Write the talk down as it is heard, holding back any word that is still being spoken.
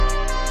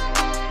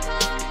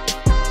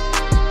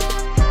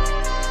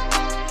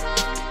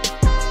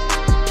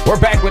We're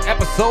back with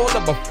episode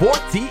number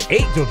 48,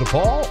 JoJo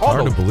Paul.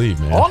 Hard to believe,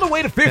 man. On the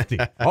way to 50.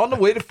 On the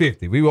way to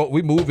 50.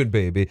 We moving,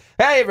 baby.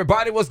 Hey,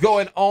 everybody, what's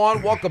going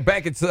on? Welcome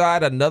back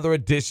inside another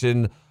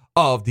edition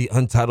of the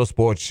Untitled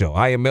Sports Show.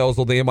 I am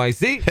Melzo, the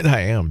MIC. And I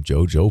am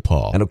JoJo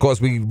Paul. And, of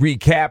course, we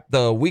recap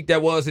the week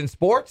that was in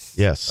sports.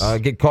 Yes.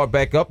 Get caught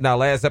back up. Now,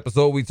 last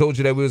episode, we told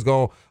you that we was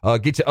going to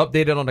get you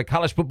updated on the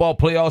college football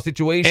playoff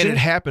situation. And it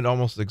happened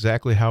almost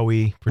exactly how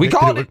we predicted. We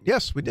called it.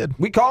 Yes, we did.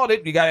 We called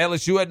it. You got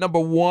LSU at number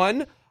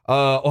 1.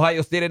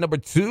 Ohio State at number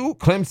 2,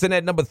 Clemson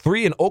at number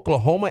 3, and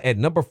Oklahoma at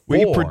number 4.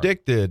 We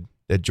predicted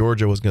that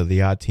Georgia was going to be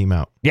the odd team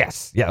out.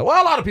 Yes. Yeah.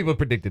 Well, a lot of people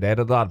predicted that.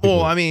 A lot of people.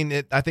 Well, I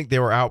mean, I think they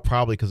were out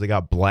probably because they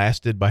got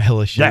blasted by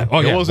LSU. Yeah.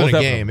 Oh, yeah. It wasn't Most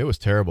a game. It was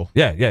terrible.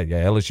 Yeah.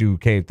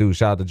 LSU came through.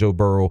 Shout out to Joe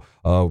Burrow.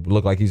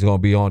 Looked like he's going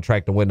to be on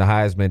track to win the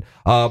Heisman.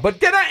 But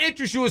can I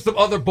interest you in some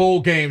other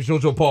bowl games,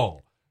 JoJo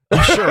Paul?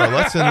 Sure,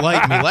 let's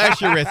enlighten me.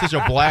 Last year we had such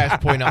a blast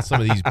pointing out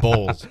some of these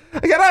bowls.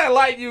 Can I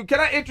enlighten you?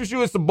 Can I interest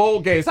you in some bowl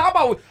games? How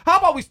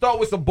about we start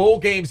with some bowl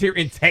games here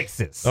in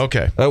Texas?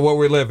 Okay. Where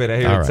we're living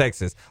here All in right.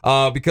 Texas.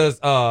 Because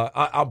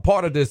I'm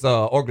part of this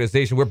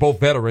organization. We're both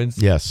veterans.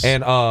 Yes.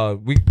 And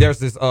there's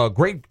this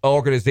great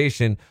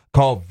organization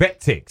called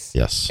VetTix.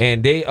 Yes.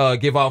 And they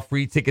give out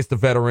free tickets to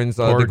veterans.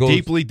 Or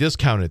deeply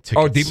discounted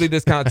tickets. Or deeply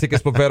discounted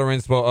tickets for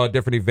veterans for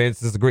different events.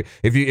 This is great.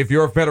 If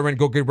you're a veteran,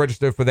 go get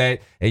registered for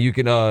that, and you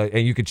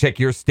can check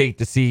your state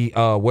to see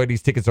where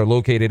these tickets are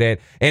located at.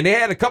 And they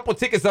had a couple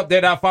tickets up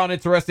there that I found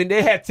interesting.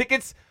 They had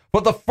tickets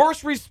for the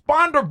First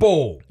Responder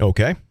Bowl.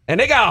 Okay. And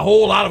they got a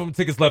whole lot of them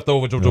tickets left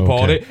over, JoJo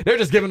Paul. They're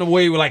just giving them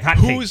away with like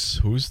hotcakes.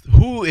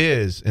 Who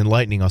is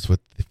enlightening us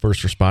with the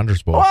First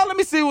Responders Bowl? Well, let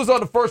me see who's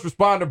on the First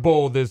Responder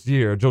Bowl this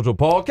year, JoJo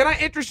Paul. Can I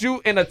interest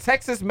you in a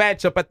Texas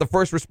matchup at the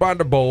First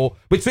Responder Bowl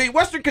between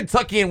Western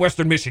Kentucky and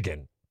Western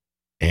Michigan?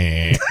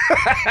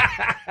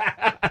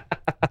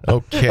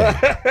 Okay.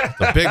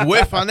 It's a big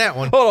whiff on that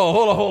one.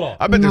 Hold on.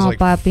 I bet there's No, like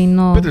papi,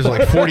 no.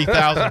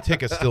 40,000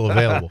 tickets still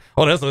available.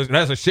 Oh,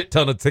 that's a shit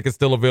ton of tickets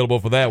still available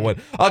for that one.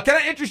 Can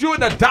I interest you in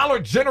the Dollar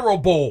General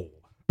Bowl?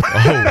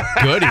 Oh,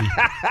 goody.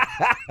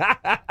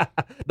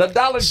 The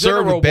Dollar Served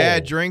General with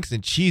bad Bowl. drinks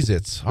and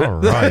Cheez-Its. All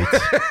right.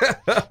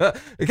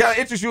 Can I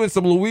interest you in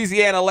some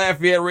Louisiana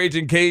Lafayette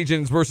Raging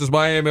Cajuns versus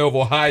Miami of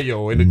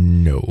Ohio?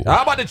 And No.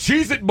 how about the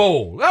Cheez-It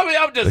Bowl? I mean,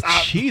 I'm just... The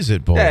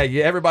Cheez-It Bowl.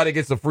 Yeah, everybody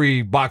gets a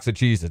free box of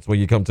Cheez-Its when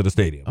you come to the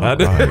stadium. All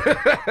right.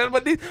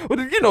 but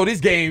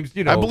these games,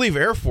 I believe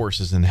Air Force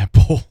is in that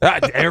bowl.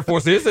 Air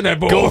Force is in that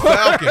bowl. Go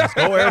Falcons.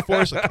 Go Air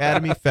Force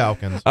Academy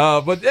Falcons.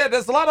 But yeah,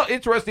 there's a lot of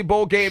interesting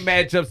bowl game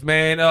matchups,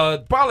 man.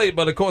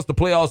 But of course, the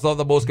playoffs are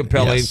the most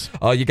compelling. Yes.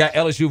 You got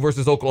LSU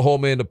versus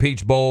Oklahoma in the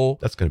Peach Bowl.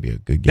 That's going to be a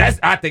good game.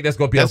 I think that's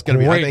going to be a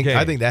great game.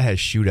 I think that has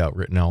shootout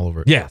written all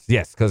over it.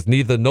 Yes,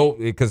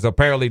 because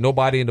apparently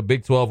nobody in the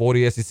Big 12 or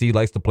the SEC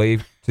likes to play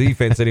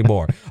defense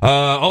anymore.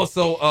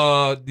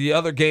 Also, the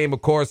other game,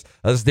 of course,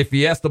 is the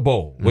Fiesta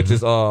Bowl, which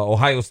is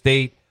Ohio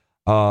State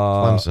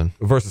Clemson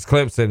versus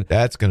Clemson.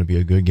 That's going to be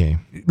a good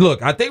game.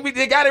 Look, I think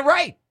they got it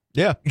right.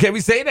 Yeah. Can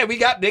we say that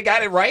they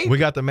got it right? We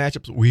got the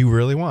matchups we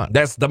really want.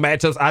 That's the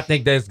matchups I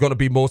think that's going to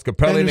be most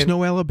compelling. And there's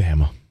no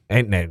Alabama.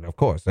 And of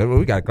course,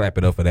 we got to clap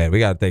it up for that. We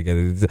got to take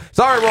it.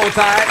 Sorry, Roll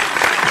Tide.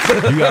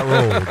 You got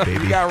rolled,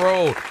 baby. You got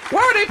rolled.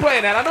 Where are they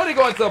playing at? I know they're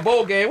going to a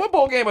bowl game. What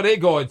bowl game are they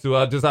going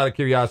to? Just out of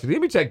curiosity.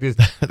 Let me check this.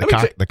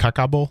 the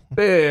Caca Bowl?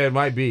 Yeah, it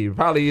might be.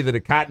 Probably either the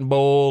Cotton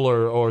Bowl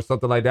or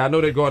something like that. I know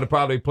they're going to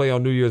probably play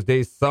on New Year's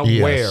Day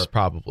somewhere. Yes,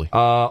 probably.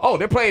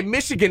 They're playing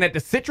Michigan at the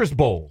Citrus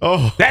Bowl.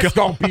 Oh, that's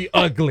going to be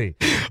ugly.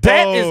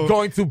 That is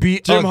going to be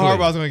Jim ugly.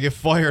 Harbaugh's going to get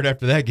fired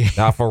after that game.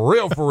 Nah, for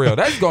real.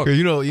 That's going.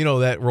 You know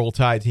that Roll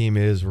Tide team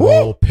is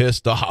real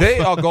pissed off. They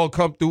are going to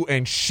come through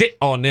and shit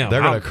on them.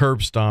 They're going to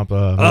curb stomp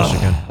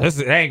Michigan. That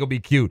ain't going to be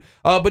cute.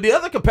 But the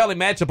other compelling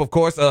matchup, of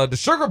course, the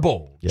Sugar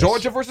Bowl, Yes.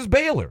 Georgia versus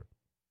Baylor.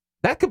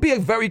 That could be a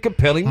very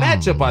compelling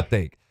matchup, I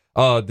think.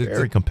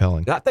 Very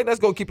compelling. I think that's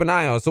going to keep an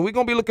eye on. So we're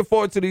going to be looking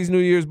forward to these New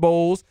Year's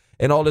Bowls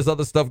and all this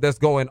other stuff that's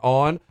going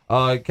on.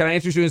 Can I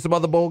interest you in some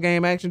other bowl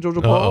game action,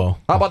 JoJo Paul? Uh-oh.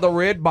 How about the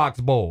Red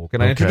Box Bowl?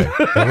 Can I interest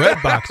you? The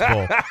Red Box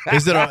Bowl.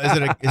 Is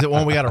it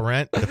one we got to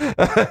rent?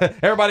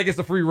 Everybody gets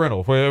a free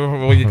rental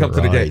when you come to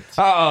the game.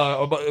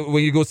 Right.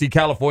 When you go see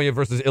California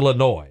versus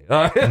Illinois.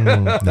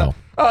 No.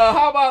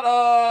 How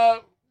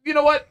about you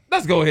know what?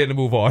 Let's go ahead and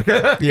move on.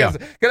 Yeah.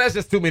 Because that's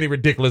just too many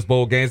ridiculous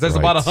bowl games. There's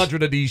about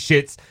 100 of these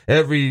shits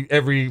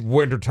every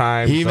winter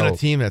time. Even a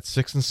team that's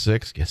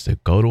 6-6 gets to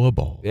go to a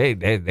bowl. Hey,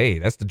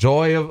 that's the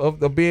joy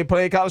of being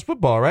playing college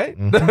football, right?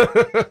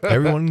 Mm-hmm.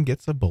 Everyone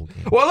gets a bowl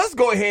game. Well, let's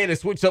go ahead and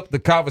switch up the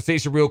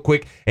conversation real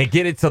quick and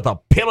get into the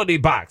penalty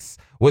box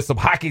with some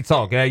hockey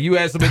talk. You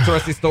had some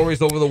interesting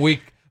stories over the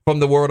week from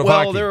the world of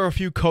hockey. Well, there were a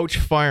few coach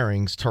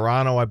firings.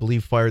 Toronto, I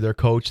believe, fired their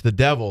coach. The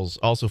Devils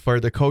also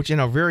fired their coach. And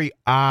a very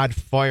odd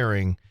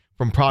firing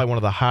from probably one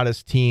of the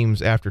hottest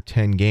teams after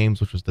 10 games,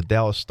 which was the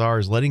Dallas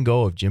Stars, letting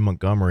go of Jim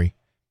Montgomery.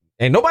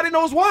 And nobody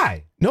knows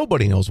why.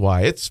 Nobody knows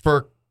why. It's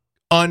for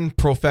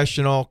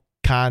unprofessional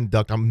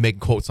conduct. I'm making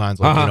quote signs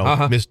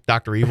like, Miss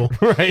Dr. Evil.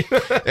 Right.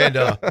 And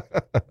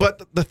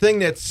but the thing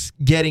that's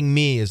getting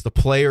me is the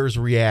players'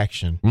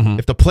 reaction. Mhm.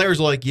 If the players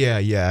are like,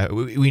 yeah,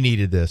 we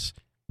needed this.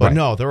 But Right.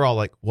 no, they're all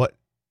like, what?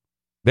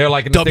 They're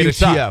like in the state of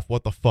shock. WTF,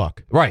 what the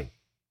fuck? Right.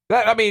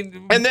 I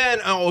mean, And then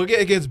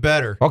it gets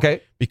better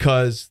okay.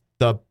 because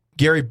the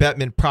Gary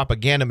Bettman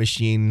propaganda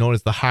machine, known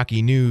as the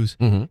Hockey News,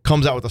 Mhm.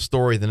 comes out with a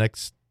story the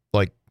next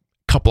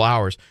couple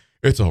hours.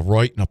 It's a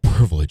right and a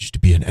privilege to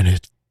be an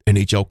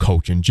NHL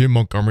coach, and Jim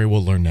Montgomery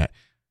will learn that.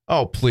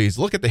 Oh, please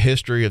look at the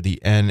history of the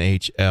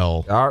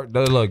NHL.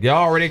 Look, y'all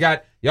already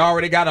got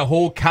a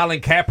whole Colin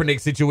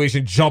Kaepernick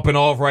situation jumping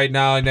off right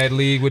now in that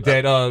league with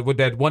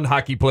that one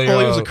hockey player.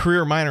 Well, he was a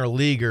career minor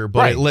leaguer, but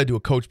Right. it led to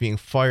a coach being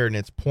fired, and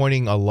it's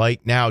pointing a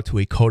light now to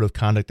a code of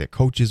conduct that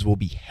coaches will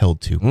be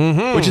held to,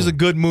 which is a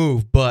good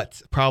move,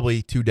 but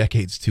probably 2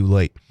 decades too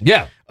late.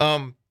 Yeah.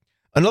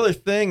 Another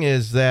thing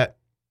is that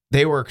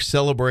they were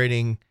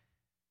celebrating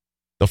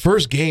the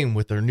first game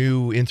with their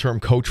new interim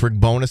coach, Rick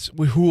Bowness,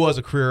 who was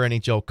a career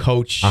NHL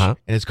coach and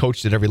has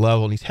coached at every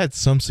level, and he's had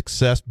some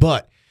success,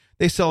 but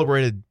they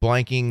celebrated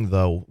blanking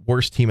the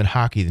worst team in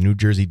hockey, the New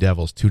Jersey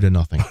Devils,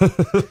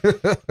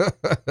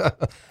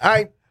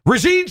 2-0.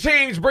 Regime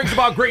change brings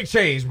about great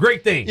change,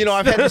 great things.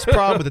 I've had this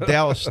problem with the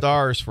Dallas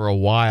Stars for a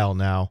while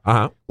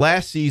now.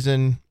 Last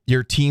season,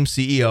 your team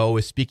CEO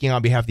is speaking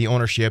on behalf of the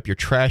ownership. You're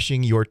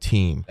trashing your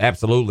team.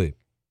 Absolutely.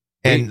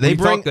 And we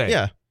talked that.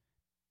 Yeah.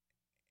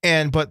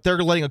 But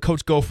they're letting a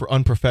coach go for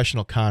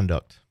unprofessional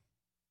conduct.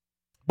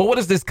 But what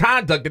is this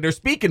conduct that they're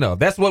speaking of?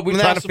 That's what we're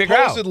trying to figure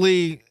out.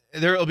 Supposedly,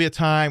 there will be a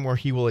time where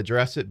he will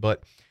address it,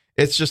 but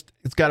it's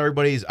got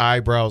everybody's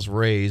eyebrows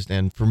raised.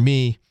 And for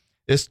me,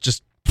 this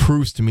just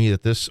proves to me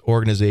that this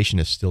organization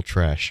is still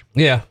trash.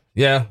 Yeah.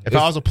 If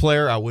I was a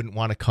player, I wouldn't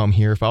want to come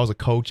here. If I was a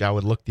coach, I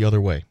would look the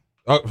other way.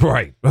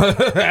 Right.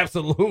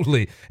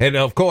 Absolutely. And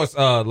of course,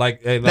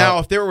 now,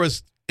 if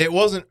it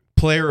wasn't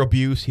player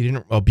abuse, he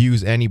didn't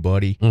abuse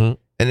anybody. Mhm.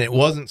 And it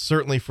wasn't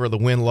certainly for the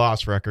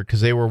win-loss record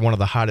because they were one of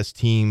the hottest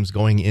teams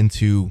going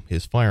into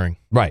his firing.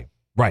 Right.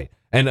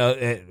 And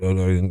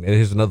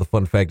here's another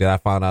fun fact that I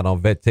found out on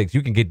Vet Tickets.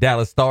 You can get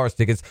Dallas Stars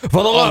tickets for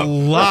a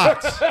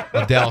lot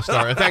of Dallas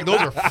Stars. In fact, those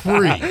are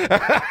free.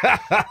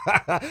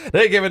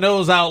 They're giving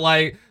those out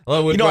I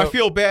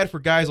feel bad for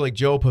guys like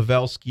Joe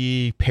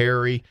Pavelski,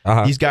 Perry.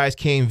 These guys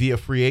came via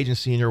free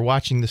agency, and you're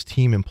watching this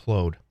team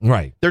implode.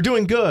 Right. They're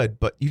doing good,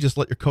 but you just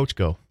let your coach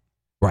go.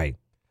 Right.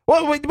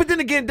 Well, but then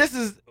again, this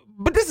is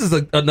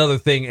another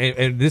thing,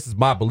 and this is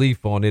my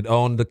belief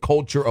on the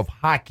culture of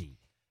hockey.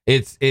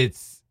 It's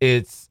there's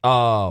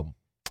a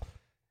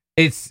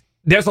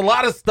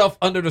lot of stuff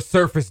under the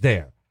surface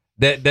there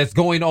that's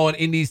going on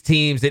in these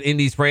teams and in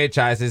these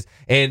franchises,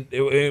 and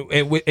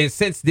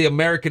since the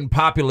American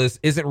populace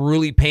isn't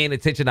really paying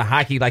attention to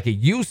hockey like it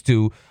used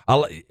to, a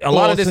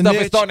lot of this stuff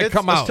is starting to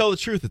come out. Let's tell the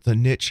truth, it's a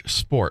niche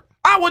sport.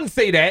 I wouldn't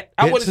say that.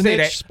 I wouldn't say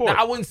that. Sport.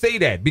 No, I wouldn't say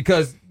that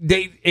because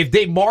if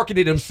they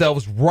marketed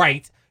themselves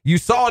right. You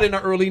saw it in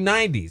the early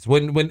 90s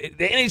when the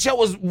NHL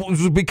was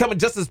becoming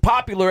just as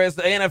popular as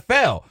the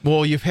NFL.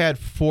 Well, you've had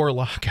 4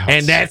 lockouts.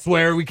 And that's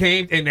where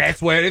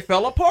that's where it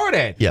fell apart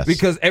at. Yes.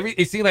 Because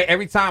it seemed like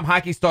every time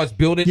hockey starts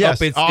building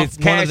up its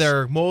cash. One of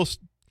their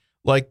most,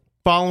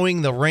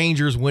 following the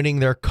Rangers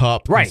winning their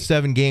cup, right.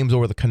 7 games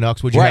over the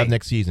Canucks, which you have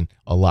next season?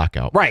 A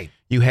lockout. Right.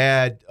 You've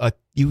had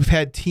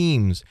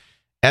teams,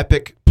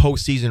 epic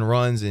postseason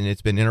runs, and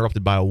it's been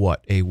interrupted by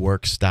a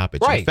work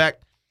stoppage. Right. In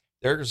fact,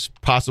 there's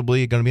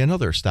possibly going to be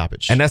another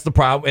stoppage. And that's the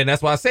problem. And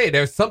that's why I say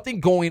there's something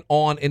going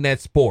on in that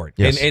sport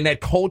yes. and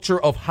that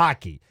culture of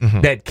hockey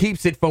that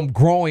keeps it from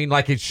growing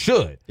like it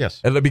should.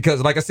 Yes.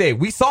 Because, like I said,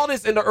 we saw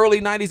this in the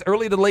early 90s,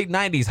 early to late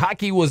 90s.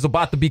 Hockey was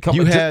about to become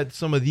You had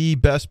some of the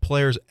best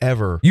players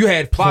ever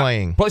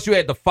playing. Plus, you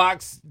had the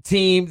Fox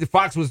team. The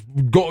Fox was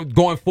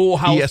going full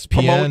house.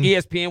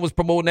 ESPN was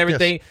promoting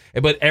everything.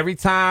 Yes. But every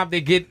time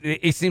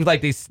it seems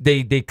like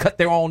they cut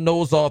their own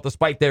nose off to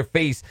spite their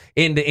face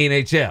in the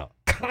NHL.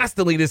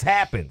 Constantly this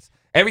happens.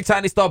 Every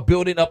time they start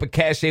building up a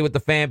cachet with the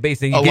fan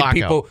base and you get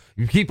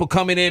people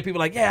coming in, people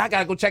like, yeah, I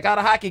gotta go check out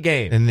a hockey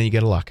game. And then you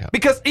get a lockout.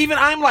 Because even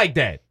I'm like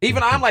that.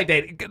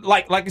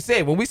 Like I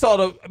said, when we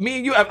saw me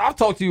and you, I've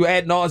talked to you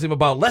ad nauseum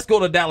about let's go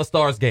to the Dallas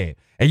Stars game.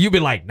 And you've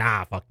been like,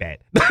 nah, fuck that.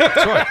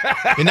 That's right.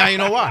 And now you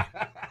know why.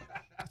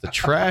 It's a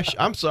trash.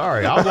 I'm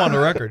sorry. I'll go on the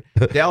record.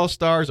 Dallas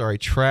Stars are a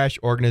trash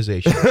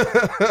organization.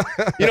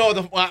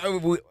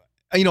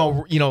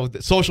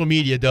 Social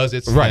media does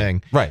its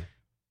thing. Right.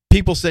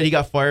 People said he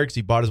got fired because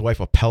he bought his wife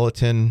a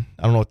Peloton.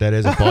 I don't know what that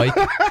is, a bike.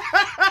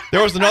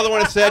 There was another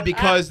one that said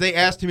because they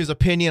asked him his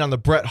opinion on the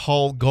Brett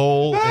Hull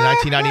goal in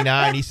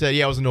 1999. He said,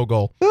 yeah, it was a no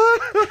goal.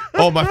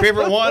 Oh, my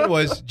favorite one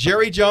was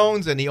Jerry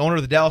Jones and the owner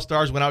of the Dallas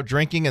Stars went out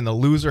drinking and the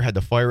loser had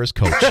to fire his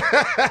coach.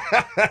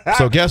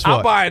 So guess what?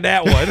 I'm buying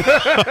that one.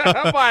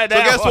 What?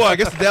 I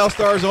guess the Dallas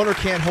Stars owner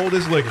can't hold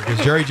his liquor because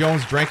Jerry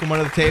Jones drank him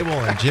under the table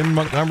and Jim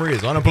Montgomery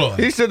is unemployed.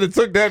 He should have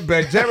took that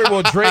bet. Jerry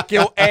will drink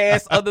your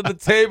ass under the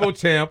table,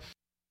 champ.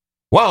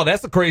 Wow,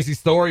 that's a crazy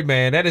story,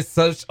 man. That is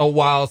such a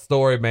wild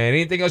story, man.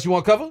 Anything else you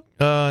want to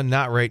cover?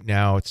 Not right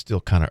now. It's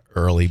still kind of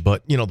early,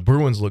 but the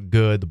Bruins look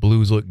good, the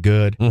Blues look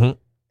good,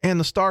 and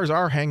the Stars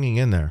are hanging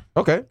in there.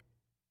 Okay.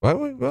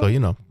 Well,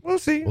 So we'll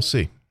see. We'll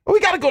see. We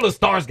got to go to the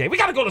Stars game. We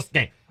got to go to this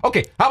game.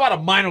 Okay, how about a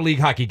minor league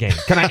hockey game?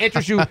 Can I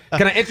interest you?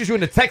 Can I interest you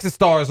in the Texas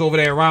Stars over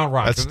there around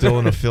Rock? That's still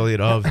an affiliate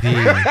of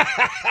the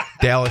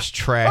Dallas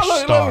Trash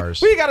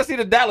Stars. We got to see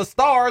the Dallas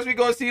Stars. We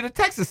going to see the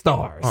Texas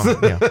Stars.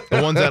 Yeah. The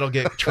ones that'll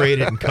get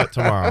traded and cut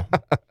tomorrow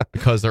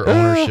because their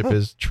ownership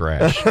is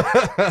trash.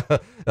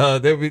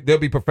 They'll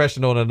be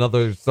professional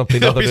in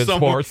something other than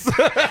sports.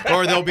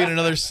 Or they'll be in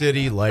another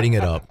city lighting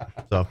it up.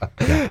 So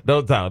yeah.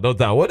 No doubt.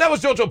 Well, that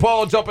was JoJo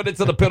Paul jumping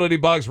into the penalty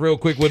box real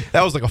quick.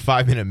 That was like a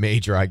 5-minute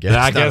major, I guess.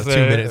 I guess 2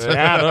 minutes.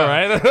 I know,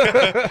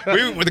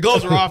 right? The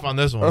gloves are off on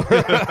this one.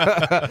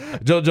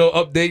 JoJo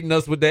updating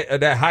us with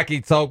that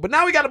hockey talk. But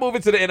now we got to move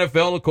into the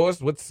NFL, of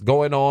course, what's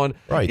going on.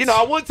 Right.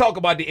 I would talk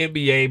about the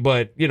NBA,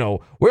 but,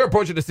 we're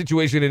approaching the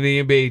situation in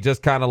the NBA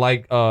just kind of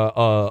like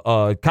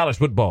college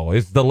football.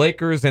 It's the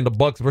Lakers and the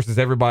Bucks versus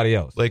everybody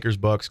else. Lakers,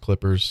 Bucks,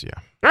 Clippers, yeah.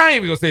 I ain't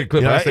even going to say the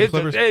Clippers. Yeah, I said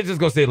Clippers. It's just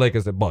going to say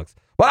Lakers and Bucks.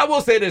 But I will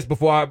say this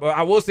before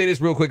I will say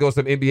this real quick on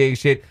some NBA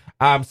shit.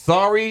 I'm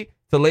sorry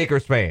to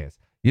Lakers fans.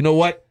 You know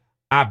what?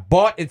 I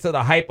bought into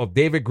the hype of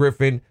David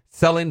Griffin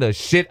selling the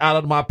shit out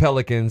of my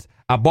Pelicans.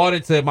 I bought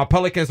into my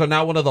Pelicans are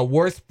now one of the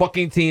worst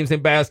fucking teams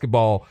in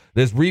basketball.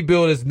 This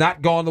rebuild has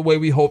not gone the way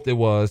we hoped it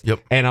was. Yep.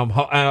 And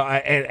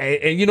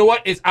and you know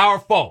what? It's our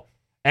fault.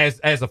 As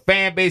a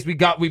fan base, we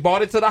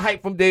bought into the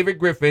hype from David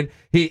Griffin.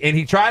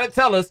 He tried to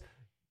tell us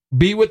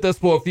be with us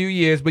for a few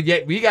years, but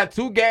yet we got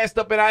too gassed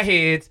up in our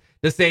heads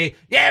to say,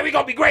 yeah, we're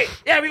gonna be great.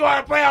 Yeah, we're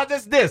gonna play out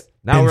this.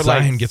 Now then we're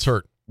Zion gets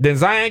hurt. Then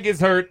Zion gets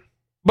hurt.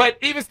 But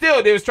even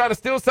still, they was trying to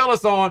still sell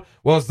us on,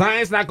 well,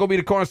 Zion's not going to be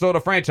the cornerstone of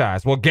the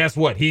franchise. Well, guess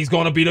what? He's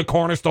going to be the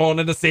cornerstone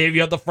and the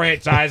savior of the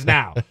franchise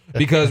now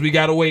because we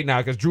got to wait now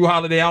because Drew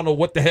Holiday, I don't know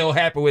what the hell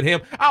happened with him.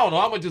 I don't know.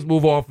 I'm going to just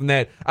move on from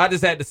that. I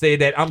just had to say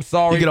that. I'm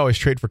sorry. You could always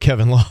trade for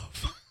Kevin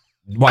Love.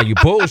 Why you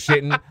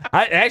bullshitting?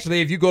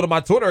 Actually, if you go to my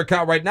Twitter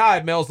account right now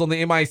at Mel's on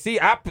the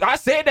MIC, I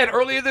said that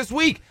earlier this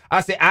week.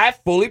 I said I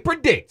fully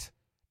predict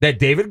that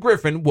David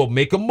Griffin will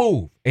make a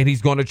move and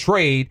he's going to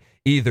trade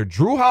either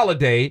Drew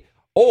Holiday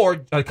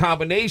or a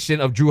combination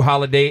of Drew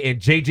Holiday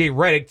and J.J.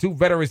 Redick, two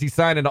veterans he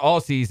signed in the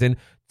offseason,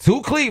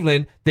 to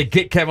Cleveland to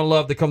get Kevin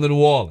Love to come to New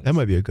Orleans. That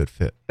might be a good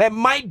fit. That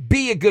might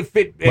be a good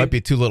fit. Might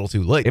be too little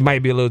too late. It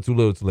might be a little too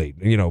late,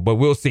 but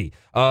we'll see.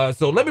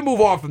 So let me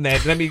move on from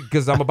that.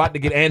 Because I'm about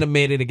to get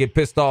animated and get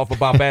pissed off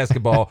about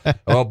basketball.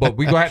 But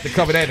we're going to have to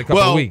cover that in a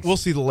couple of weeks. We'll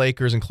see the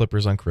Lakers and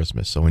Clippers on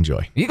Christmas, so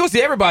enjoy. You're going to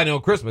see everybody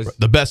on Christmas.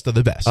 The best of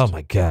the best. Oh,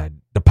 my God.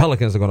 The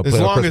Pelicans are going to play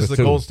on Christmas, as long as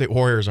the Golden State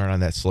Warriors aren't on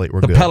that slate, we're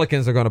good. The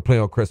Pelicans are going to play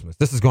on Christmas.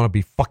 This is going to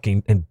be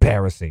fucking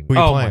embarrassing. Who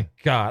are you playing? My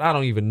God. I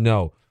don't even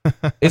know.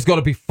 It's going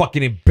to be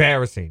fucking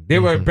embarrassing. They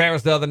were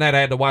embarrassed the other night. I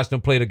had to watch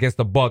them play against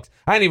the Bucks.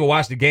 I didn't even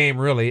watch the game,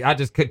 really. I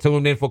just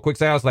tuned in for a quick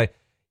second. I was like,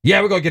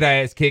 yeah, we're going to get our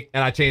ass kicked,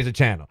 and I changed the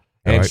channel.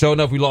 And sure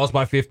enough, we lost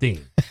by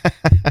 15,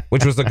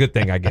 which was a good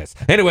thing, I guess.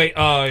 Anyway,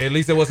 at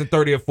least it wasn't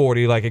 30 or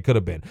 40 like it could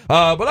have been.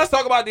 But let's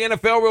talk about the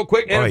NFL real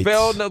quick. Right.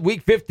 NFL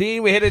week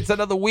 15. We headed to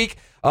another week.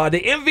 The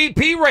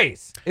MVP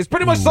race is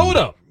pretty much sold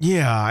up.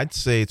 Yeah, I'd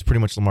say it's pretty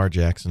much Lamar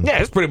Jackson. Yeah,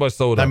 it's pretty much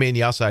sold up. I mean,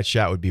 the outside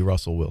shot would be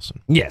Russell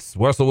Wilson. Yes,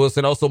 Russell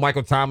Wilson. Also,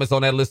 Michael Thomas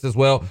on that list as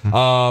well.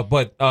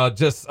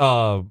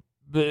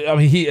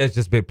 He has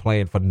just been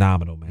playing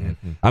phenomenal, man.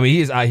 I mean,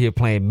 he is out here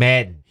playing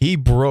Madden. He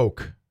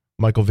broke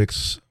Michael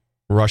Vick's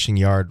rushing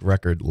yard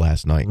record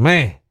last night.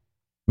 Man.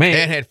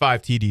 And had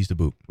 5 TDs to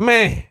boot.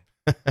 Man.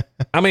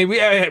 I mean,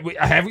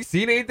 have we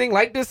seen anything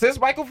like this since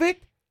Michael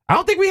Vick? I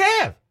don't think we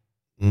have.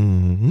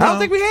 No. I don't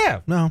think we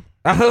have. No.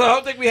 I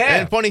don't think we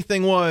have. And funny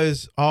thing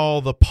was,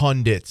 all the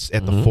pundits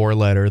at the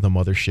 4-letter, the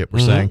mothership, were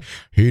saying,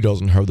 he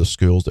doesn't have the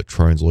skills that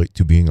translate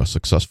to being a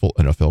successful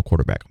NFL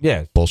quarterback.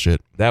 Yeah.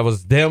 Bullshit. That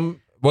was them.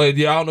 Well, I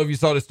don't know if you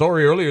saw the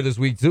story earlier this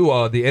week, too.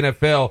 The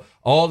NFL,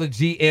 all the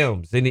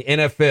GMs in the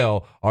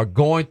NFL are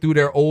going through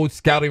their old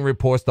scouting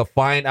reports to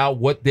find out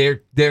what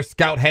their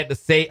scout had to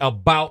say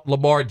about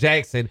Lamar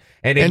Jackson.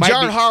 And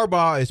John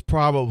Harbaugh is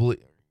probably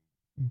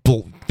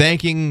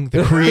thanking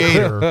the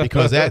creator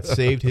because that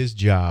saved his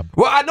job.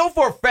 Well, I know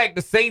for a fact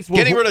the Saints will...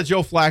 Getting rid of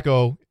Joe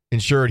Flacco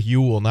ensured you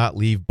will not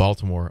leave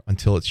Baltimore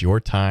until it's your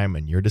time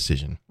and your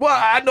decision. Well,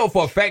 I know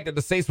for a fact that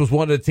the Saints was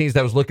one of the teams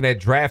that was looking at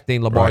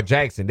drafting Lamar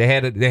Jackson. They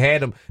had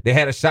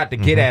a shot to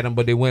get at him,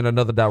 but they went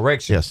another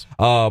direction. Yes.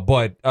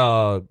 But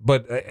a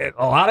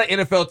lot of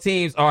NFL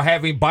teams are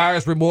having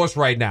buyer's remorse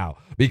right now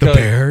because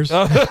the Bears.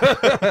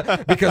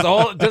 because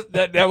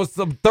there was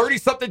some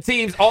 30-something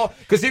teams.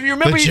 Because if you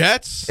remember, the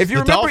Jets, if you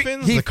the remember,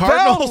 Dolphins, he the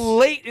Cardinals, fell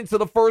late into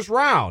the first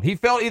round. He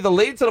fell either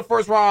late into the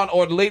first round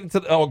or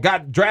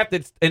got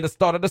drafted in the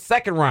start of the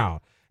second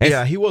round.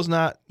 Yeah, he was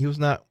not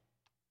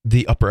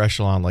the upper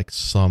echelon like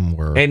some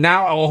were. And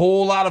now a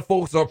whole lot of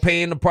folks are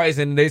paying the price.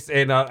 And this,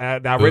 and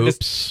I read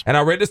this, and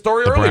I read the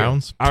story the earlier.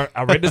 Browns.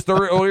 I read the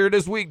story earlier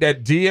this week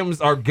that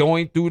GMs are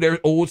going through their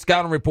old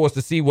scouting reports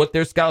to see what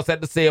their scouts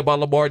had to say about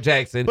Lamar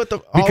Jackson,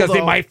 because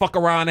they might fuck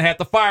around and have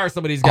to fire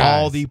some of these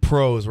guys. All the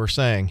pros were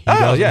saying he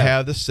doesn't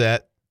have the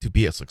set to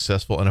be a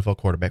successful NFL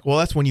quarterback. Well,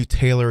 that's when you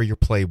tailor your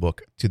playbook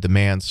to the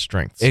man's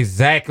strengths.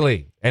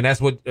 Exactly. And that's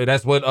what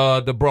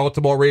the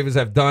Baltimore Ravens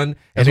have done.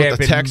 That's what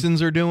the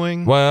Texans are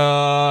doing.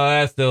 Well,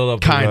 that's still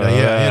kind of,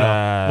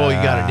 yeah. Well,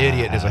 you got an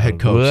idiot as a head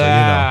coach,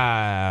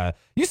 so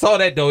You saw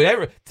that,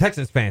 though.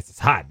 Texans fans is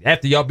hot.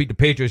 After y'all beat the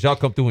Patriots, y'all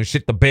come through and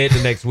shit the bed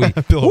the next week.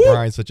 Bill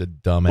O'Brien's such a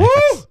dumbass.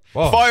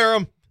 Fire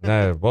him.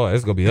 Nah, boy,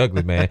 it's gonna be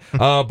ugly, man.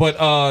 But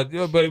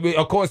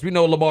of course, we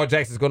know Lamar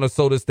Jackson's gonna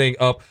sew this thing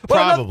up,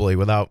 probably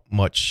without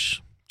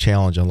much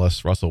challenge,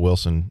 unless Russell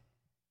Wilson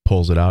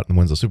pulls it out and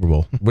wins the Super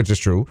Bowl, which is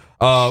true.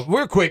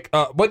 Real quick,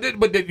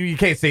 but you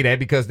can't say that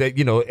because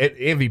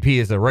MVP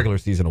is a regular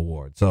season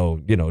award,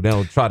 so they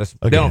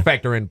don't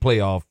factor in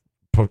playoff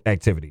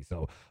activity.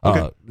 So,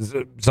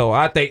 so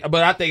I think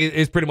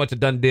it's pretty much a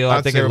done deal.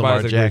 I think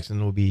Lamar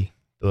Jackson will be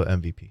the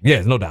MVP.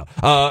 Yes, no doubt.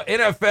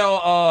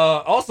 NFL,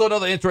 also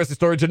another interesting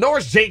story.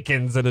 Janoris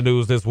Jenkins in the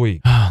news this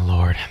week. Oh,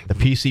 Lord. The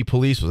PC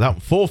police was out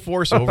in full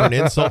force over an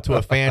insult to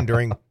a fan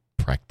during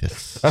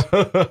practice.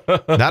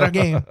 Not a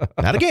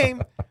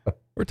game.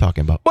 We're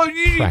talking about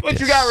practice. But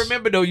you got to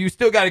remember, though, you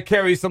still got to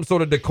carry some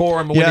sort of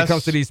decorum when it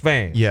comes to these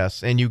fans.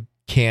 Yes, and you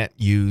can't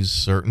use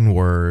certain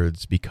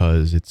words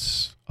because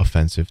it's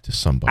offensive to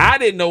somebody. I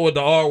didn't know what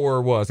the R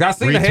word was. I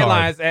seen the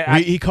headlines.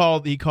 He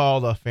called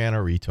a fan a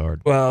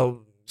retard.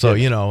 Well... So,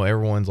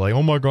 everyone's like,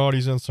 oh, my God,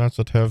 he's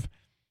insensitive.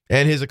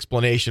 And his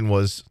explanation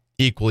was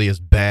equally as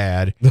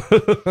bad.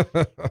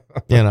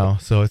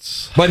 So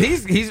it's... But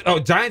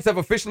Giants have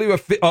officially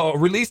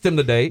released him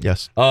today.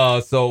 Yes.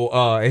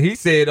 And he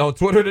said on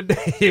Twitter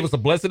today, it was a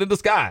blessing in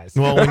disguise.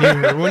 Well, when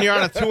you're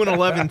on a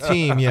 2-11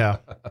 team, yeah.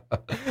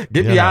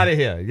 Get me out of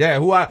here. Yeah,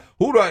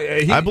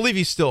 I believe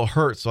he's still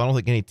hurt, so I don't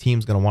think any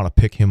team's going to want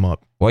to pick him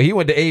up. Well, he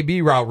went to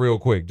AB route real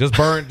quick. Just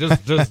burn,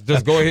 just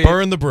go ahead.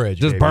 Burn the bridge.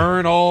 Just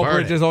burn all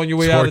bridges on your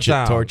way out of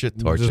town. Torch it.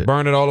 Just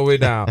burn it all the way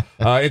down.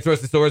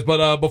 Interesting stories.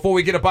 But before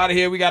we get up out of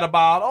here, we got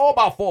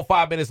about 4 or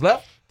 5 minutes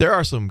left. There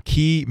are some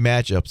key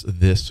matchups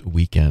this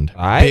weekend.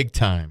 All right. Big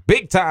time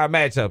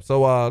matchup.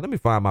 So let me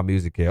find my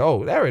music here.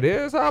 Oh, there it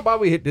is. How about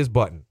we hit this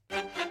button?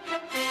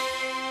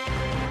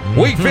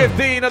 Week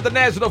 15 of the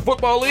National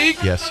Football League.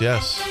 Yes.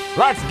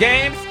 Lots of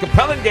games,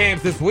 compelling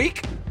games this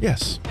week.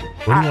 Yes.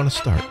 Where do you want to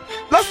start?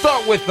 Let's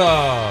start with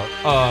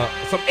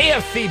some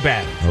AFC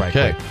battles right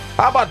quick.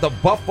 How about the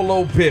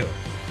Buffalo Bills?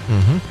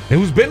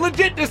 Who's been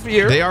legit this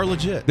year. They are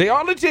legit.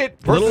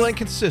 A little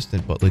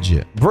inconsistent, but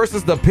legit.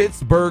 Versus the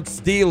Pittsburgh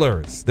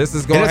Steelers. This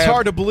is going. And it's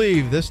hard to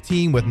believe this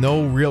team with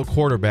no real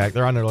quarterback.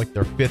 They're on their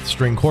 5th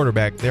string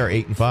quarterback. They're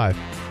 8-5,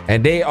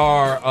 and they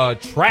are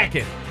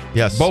tracking.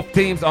 Yes. Both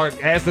teams are,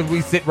 as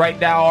we sit right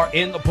now, are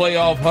in the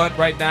playoff hunt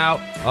right now.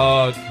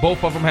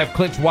 Both of them have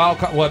clinched wild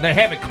card. Well, they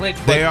haven't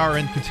clinched. They are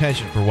in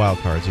contention for wild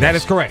cards. Yes. That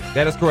is correct.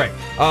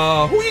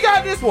 Who you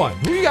got in this one?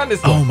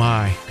 Oh,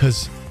 my.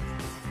 Because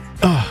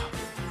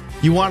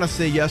you want to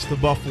say yes to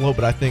Buffalo,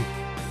 but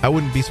I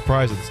wouldn't be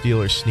surprised if the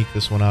Steelers sneak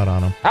this one out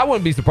on them. I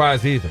wouldn't be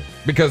surprised either,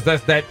 because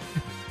the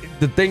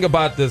thing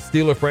about the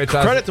Steeler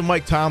franchise. Credit to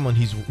Mike Tomlin,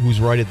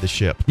 who's righted the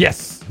ship.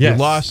 Yes. You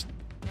lost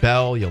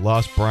Bell, you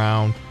lost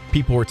Brown.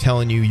 People were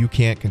telling you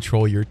can't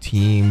control your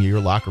team, your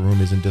locker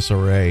room is in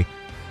disarray,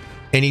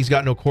 and he's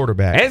got no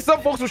quarterback. And some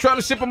folks were trying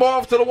to ship him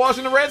off to the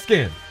Washington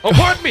Redskins. Oh,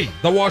 pardon me,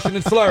 the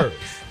Washington Slurs.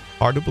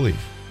 Hard to believe.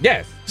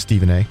 Yes.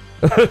 Stephen A.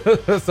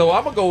 So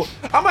I'm gonna go with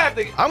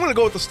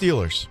the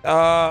Steelers.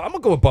 I'm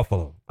gonna go with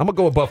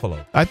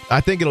Buffalo. I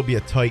think it'll be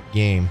a tight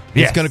game.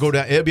 Yes. It's gonna go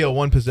down. It'll be a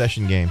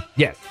 1-possession game.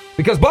 Yes,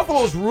 because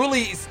Buffalo's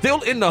really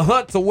still in the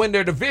hunt to win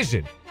their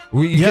division.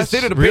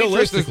 Consider the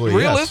Patriots.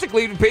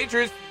 Realistically, the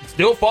Patriots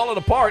still falling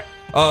apart.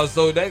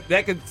 So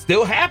that could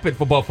still happen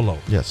for Buffalo.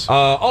 Yes.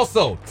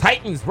 Also,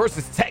 Titans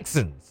versus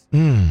Texans.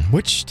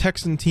 Which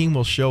Texan team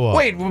will show up?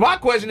 Wait, my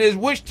question is,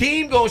 which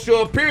team gonna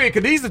show up, period?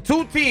 Because these are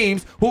two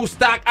teams whose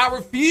stock I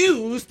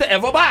refuse to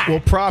ever buy. Well,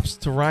 props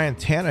to Ryan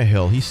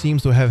Tannehill. He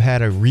seems to have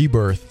had a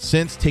rebirth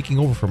since taking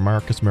over from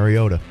Marcus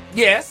Mariota.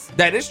 Yes,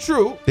 that is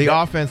true. The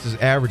offense is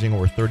averaging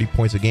over 30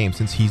 points a game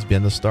since he's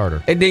been the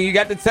starter. And then you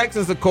got the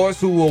Texans, of course,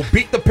 who will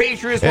beat the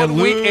Patriots one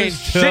week and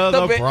shit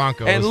the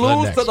Broncos and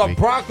lose to the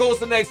Broncos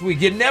the next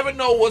week. You never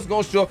know what's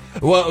going to show.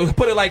 Well,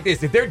 put it like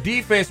this. If their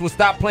defense would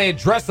stop playing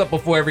dress up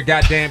before every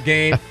goddamn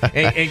game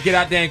and get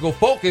out there and go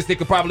focus, they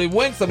could probably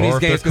win some of these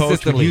games consistently. Or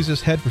if their coach would use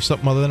his head for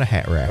something other than a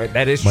hat rack.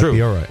 That is Might true.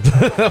 Be all right.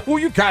 Who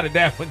you got it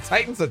down with,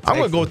 Titans or Texans? I'm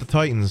going to go with the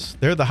Titans.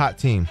 They're the hot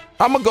team.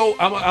 I'm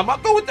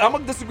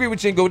gonna disagree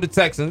with you and go with the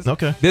Texans.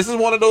 Okay. This is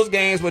one of those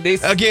games where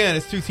again,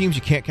 it's two teams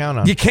you can't count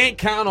on. You can't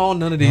count on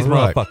none of these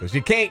motherfuckers.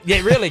 You can't.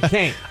 You really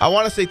can't. I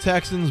want to say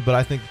Texans, but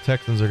I think the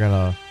Texans are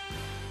gonna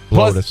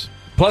blow this.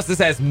 Plus, this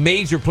has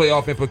major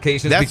playoff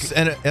implications.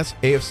 That's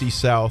AFC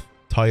South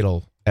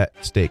title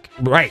at stake.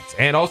 Right,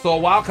 and also a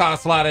wild card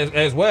slot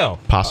as well.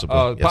 Possibly,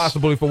 yes.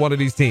 Possibly for one of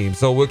these teams.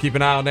 So we'll keep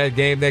an eye on that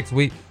game next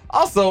week.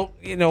 Also,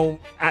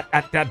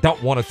 I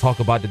don't want to talk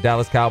about the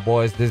Dallas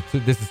Cowboys. This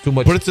is too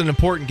much. But it's an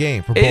important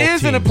game for both teams. It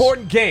is an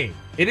important game.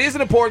 It is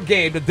an important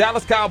game. The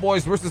Dallas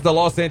Cowboys versus the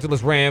Los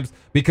Angeles Rams,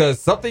 because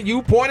something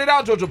you pointed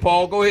out, Jojo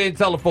Paul. Go ahead and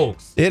tell the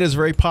folks. It is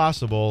very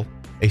possible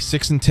a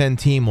 6-10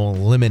 team will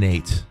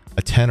eliminate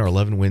a 10 or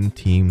 11 win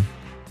team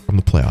from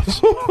the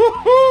playoffs.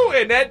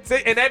 and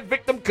that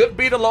victim could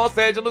be the Los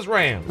Angeles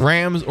Rams.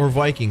 Rams or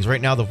Vikings.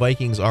 Right now, the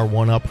Vikings are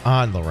one up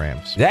on the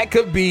Rams. That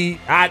could be.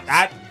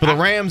 For the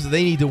Rams,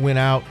 they need to win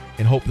out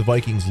and hope the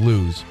Vikings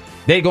lose.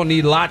 They're going to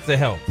need lots of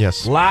help.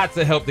 Yes. Lots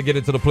of help to get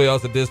into the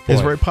playoffs at this point.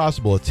 It's very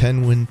possible a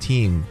 10-win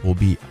team will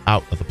be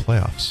out of the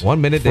playoffs. 1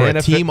 minute, for the a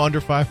NFL, team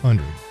under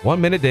 500.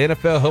 1 minute, the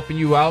NFL helping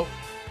you out,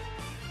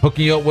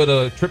 hooking you up with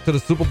a trip to the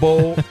Super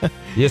Bowl.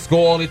 You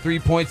score only 3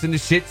 points in the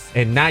shits,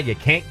 and now you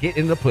can't get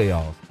in the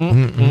playoffs.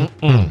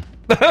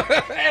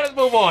 Let's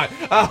move on.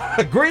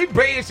 Green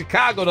Bay and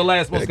Chicago, the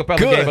last most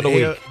compelling game of the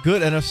week.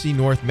 Good NFC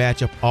North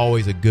matchup.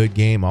 Always a good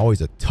game. Always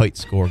a tight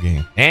score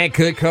game. And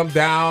could come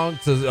down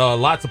to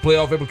lots of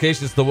playoff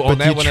implications on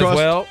that one as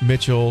well.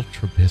 Mitchell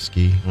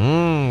Trubisky.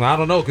 I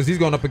don't know, because he's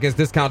going up against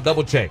Discount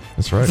Double Check.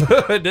 That's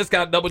right.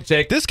 Discount Double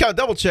Check. Discount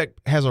Double Check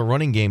has a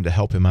running game to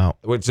help him out,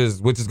 which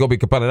is going to be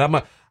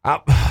compelling.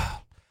 I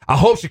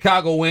hope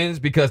Chicago wins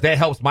because that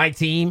helps my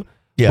team.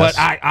 Yes.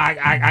 But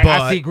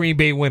I see Green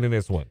Bay winning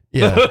this one.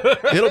 Yeah,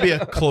 it'll be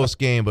a close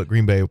game, but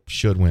Green Bay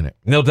should win it.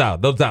 No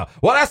doubt, no doubt.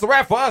 Well, that's a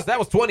wrap for us. That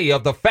was 20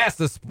 of the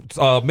fastest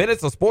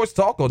minutes of sports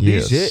talk on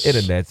this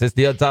internet. It's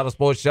the Untitled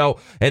Sports Show.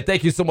 And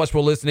thank you so much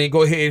for listening.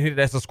 Go ahead and hit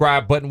that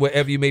subscribe button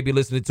wherever you may be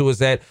listening to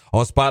us at,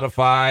 on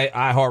Spotify,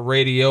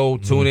 iHeartRadio,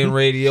 TuneIn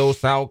Radio,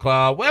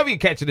 SoundCloud, wherever you're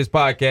catching this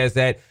podcast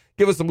at.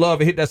 Give us some love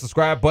and hit that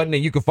subscribe button.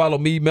 And you can follow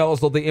me,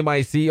 Melz of the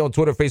MIC, on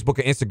Twitter, Facebook,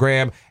 and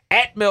Instagram,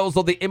 at Melz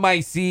of the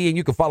MIC. And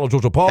you can follow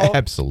Jojo Paul.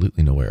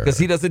 Absolutely nowhere. Because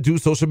he doesn't do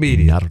social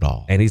media. Not at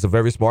all. And he's a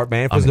very smart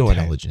man for doing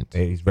intelligent. That.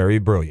 He's very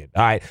brilliant.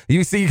 All right.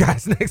 See you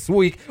guys next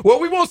week. Well,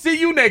 we won't see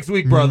you next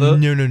week, brother.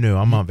 No.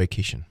 I'm on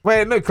vacation.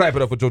 Man, let me clap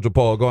it up for Jojo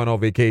Paul going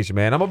on vacation,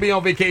 man. I'm going to be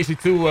on vacation,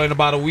 too, in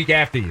about a week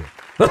after you.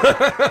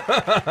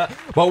 But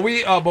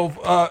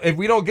if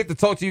we don't get to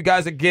talk to you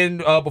guys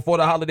again before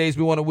the holidays,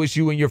 we want to wish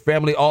you and your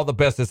family all the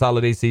best this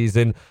holiday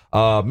season.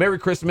 Merry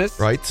Christmas.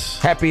 Right.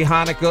 Happy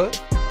Hanukkah.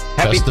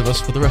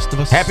 Festivus for the rest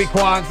of us. Happy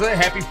Kwanzaa.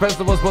 Happy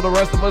festivals for the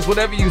rest of us.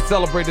 Whatever you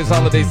celebrate this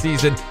holiday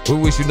season, we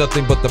wish you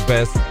nothing but the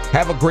best.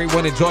 Have a great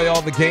one. Enjoy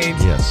all the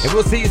games. Yes. And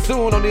we'll see you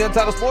soon on the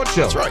Untitled Sports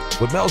Show. That's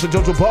right. With Melz and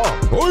Jojo Paul.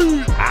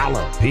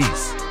 Holla.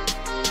 Peace.